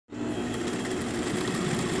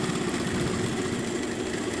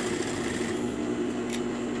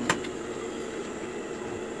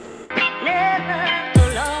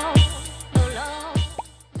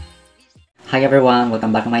Hi everyone!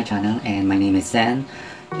 Welcome back to my channel and my name is Zen.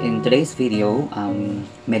 In today's video,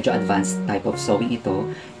 medyo advanced type of sewing ito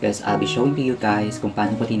because I'll be showing to you guys kung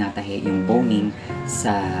paano ko tinatahi yung boning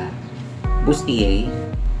sa bustier.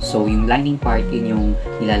 So yung lining part, yun yung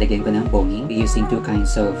nilalagyan ko ng boning using two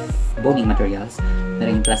kinds of boning materials.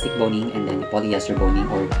 Meron yung plastic boning and then the polyester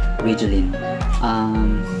boning or Rigilene.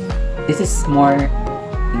 This is more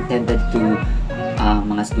intended to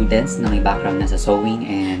mga students na may background na sa sewing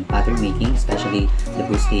and pattern making, especially the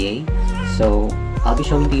bustier. So, I'll be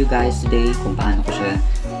showing to you guys today kung paano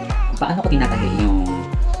ko tinatahi yung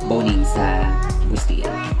boning sa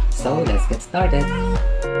bustier. So, let's get started!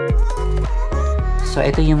 So,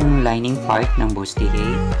 ito yung lining part ng bustier.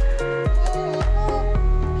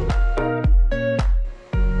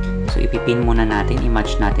 So, ipipin muna natin,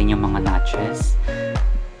 i-match natin yung mga notches.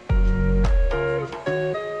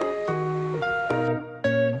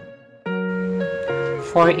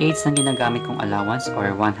 Four eighths na ginagamit kong allowance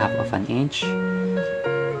or 1/2 of an inch.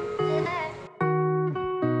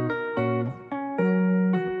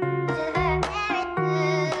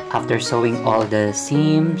 After sewing all the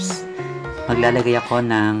seams, maglalagay ako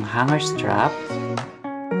ng hanger strap.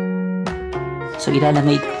 So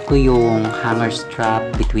ilalagay ko yung hanger strap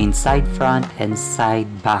between side front and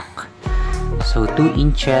side back. So 2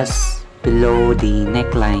 inches below the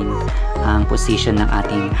neckline ang position ng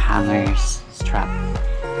ating hanger strap.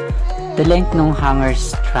 The length ng hanger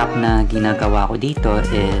strap na ginagawa ko dito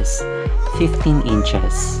is 15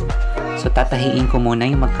 inches. So, tatahiin ko muna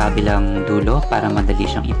yung magkabilang dulo para madali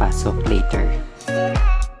siyang ipasok later.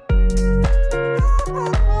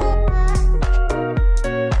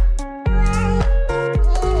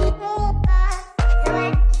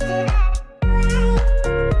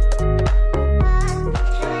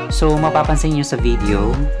 So, mapapansin nyo sa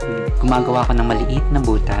video, gumagawa ko ng maliit na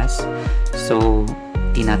butas. So,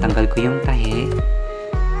 tinatanggal ko yung tahi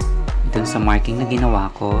dun sa marking na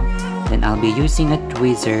ginawa ko. Then, I'll be using a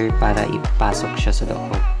tweezer para ipasok siya sa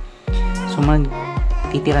loob. So,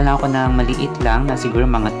 magtitira lang ako ng maliit lang na siguro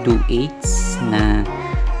mga 2/8 na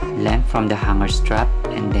length from the hanger strap.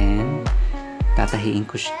 And then, tatahiin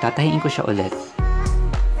ko siya ulit.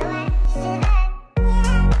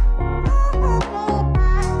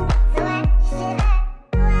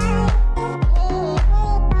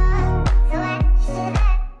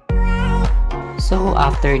 So,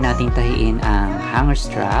 after nating tahiin ang hanger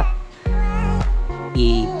strap,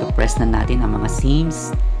 i-press na natin ang mga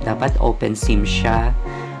seams. Dapat open seam siya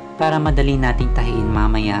para madali nating tahiin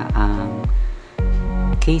mamaya ang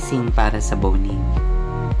casing para sa boning.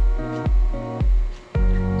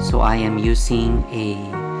 So, I am using a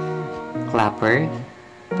clapper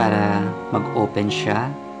para mag-open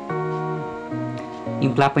siya.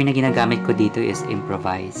 Yung clapper na ginagamit ko dito is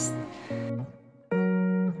improvised.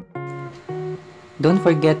 Don't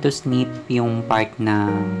forget to snip yung part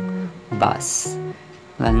ng bust.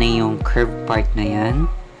 Lalo na yung curved part na yan.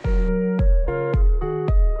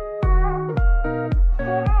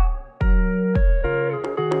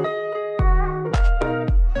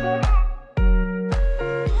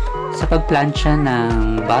 Sa pagplansya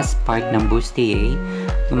ng bust part ng bustier,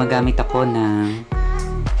 gumagamit ako ng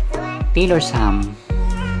Tailors ham.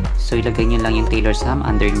 So, ilagay nyo lang yung Tailors ham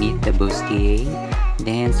underneath the bustier.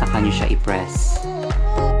 Then, saka nyo siya i-press.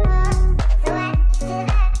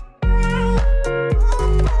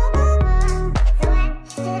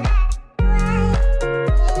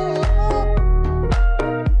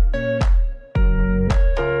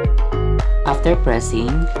 After pressing,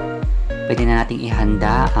 pwede na nating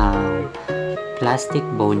ihanda ang plastic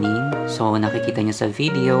boning. So, nakikita nyo sa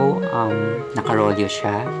video, nakarolyo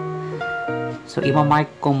siya. So, imamark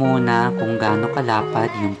ko muna kung gaano kalapad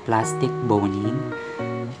yung plastic boning.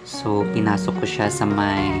 So, pinasok ko siya sa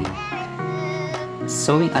may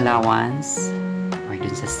sewing allowance or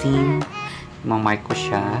dun sa seam. Imamark ko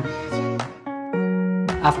siya.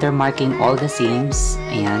 After marking all the seams,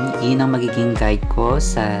 ayan, yun ang magiging guide ko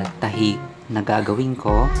sa tahi na gagawin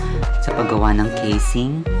ko sa paggawa ng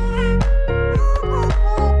casing.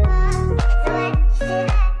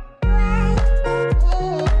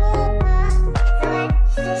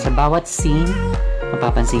 Sa bawat seam,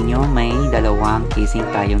 mapapansin nyo may dalawang casing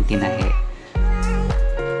tayong tinahi.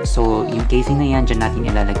 So, yung casing na yan, dyan natin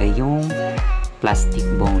ilalagay yung plastic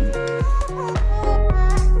bone.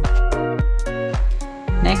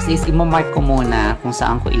 Next is, imamark ko muna kung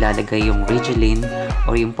saan ko ilalagay yung Rigilene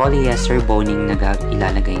or yung polyester boning na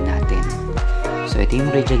ilalagay natin. So, ito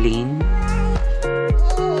yung Rigilene.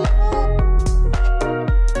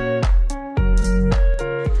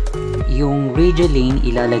 Yung Rigilene,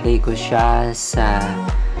 ilalagay ko siya sa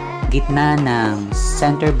gitna ng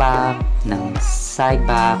center back, ng side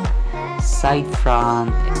back, side front.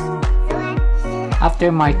 After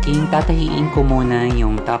marking, tatahiin ko muna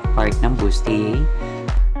yung top part ng bustier.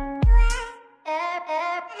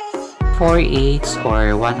 4/8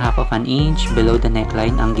 or 1/2 of an inch below the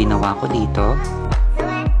neckline ang ginawa ko dito.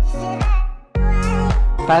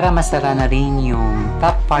 Para masara na rin yung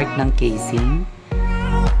top part ng casing.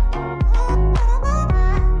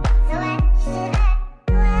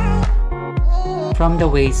 From the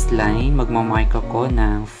waistline, magmamark ako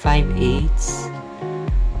ng 5/8.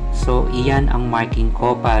 So, iyan ang marking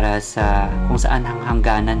ko para sa kung saan ang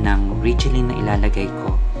hangganan ng Rigilene na ilalagay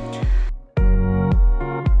ko.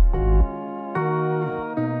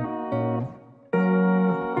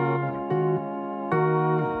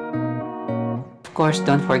 Of course,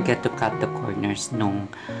 don't forget to cut the corners nung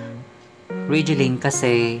Rigilene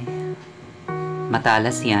kasi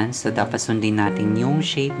matalas yan. So, dapat sundin natin yung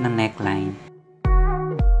shape ng neckline.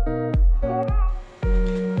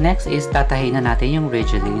 Next is tatahiin na natin yung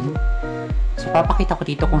Rigilene. So, papakita ko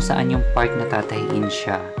dito kung saan yung part na tatahiin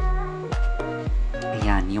siya.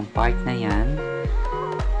 Ayan, yung part na yan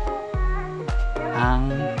ang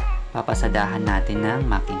papasadahan natin ng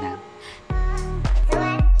makina.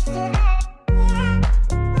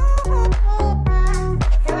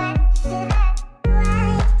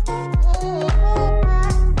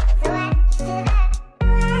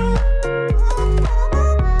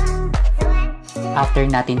 After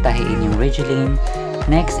natin tahiin yung Rigilene,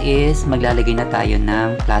 next is maglalagay na tayo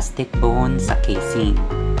ng plastic bone sa casing.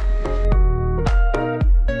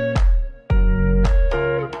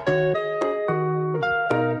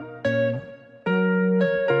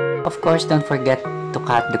 Of course, don't forget to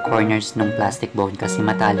cut the corners ng plastic bone kasi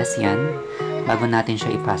matalas yan bago natin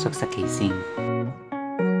siya ipasok sa casing.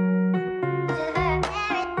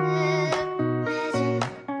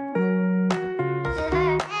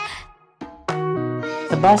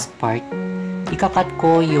 Bust part, ikakat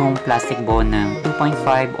ko yung plastic bone ng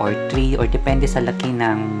 2.5 or 3 or depende sa laki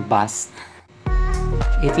ng bust.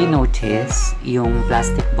 If you notice, yung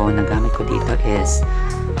plastic bone na gamit ko dito is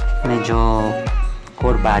medyo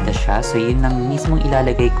kurbada siya. So, yun lang mismong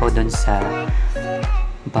ilalagay ko dun sa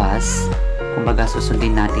bust. Kumbaga,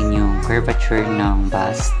 susundin natin yung curvature ng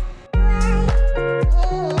bust.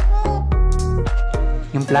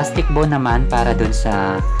 Yung plastic bone naman para dun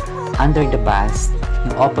sa under the bust,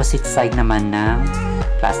 yung opposite side naman ng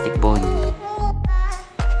plastic bone.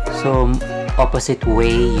 So, opposite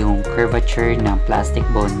way yung curvature ng plastic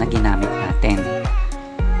bone na ginamit natin.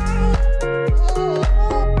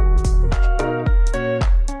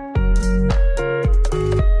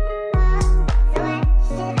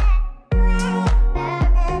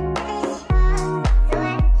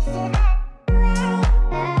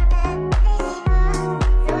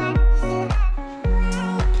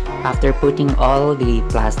 After putting all the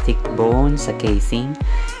plastic bones sa casing,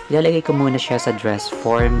 ilalagay ko muna siya sa dress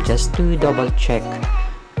form just to double check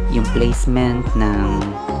yung placement ng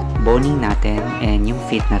boning natin and yung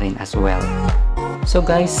fit na rin as well. So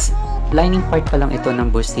guys, lining part pa lang ito ng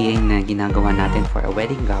bustier na ginagawa natin for a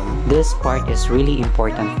wedding gown. This part is really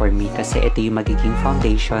important for me kasi ito yung magiging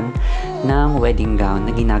foundation ng wedding gown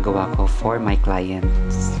na ginagawa ko for my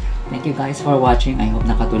clients. Thank you guys for watching. I hope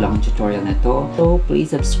nakatulong ang tutorial na to. So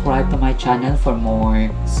please subscribe to my channel for more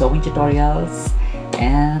sewing tutorials.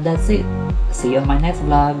 And that's it. See you on my next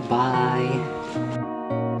vlog. Bye!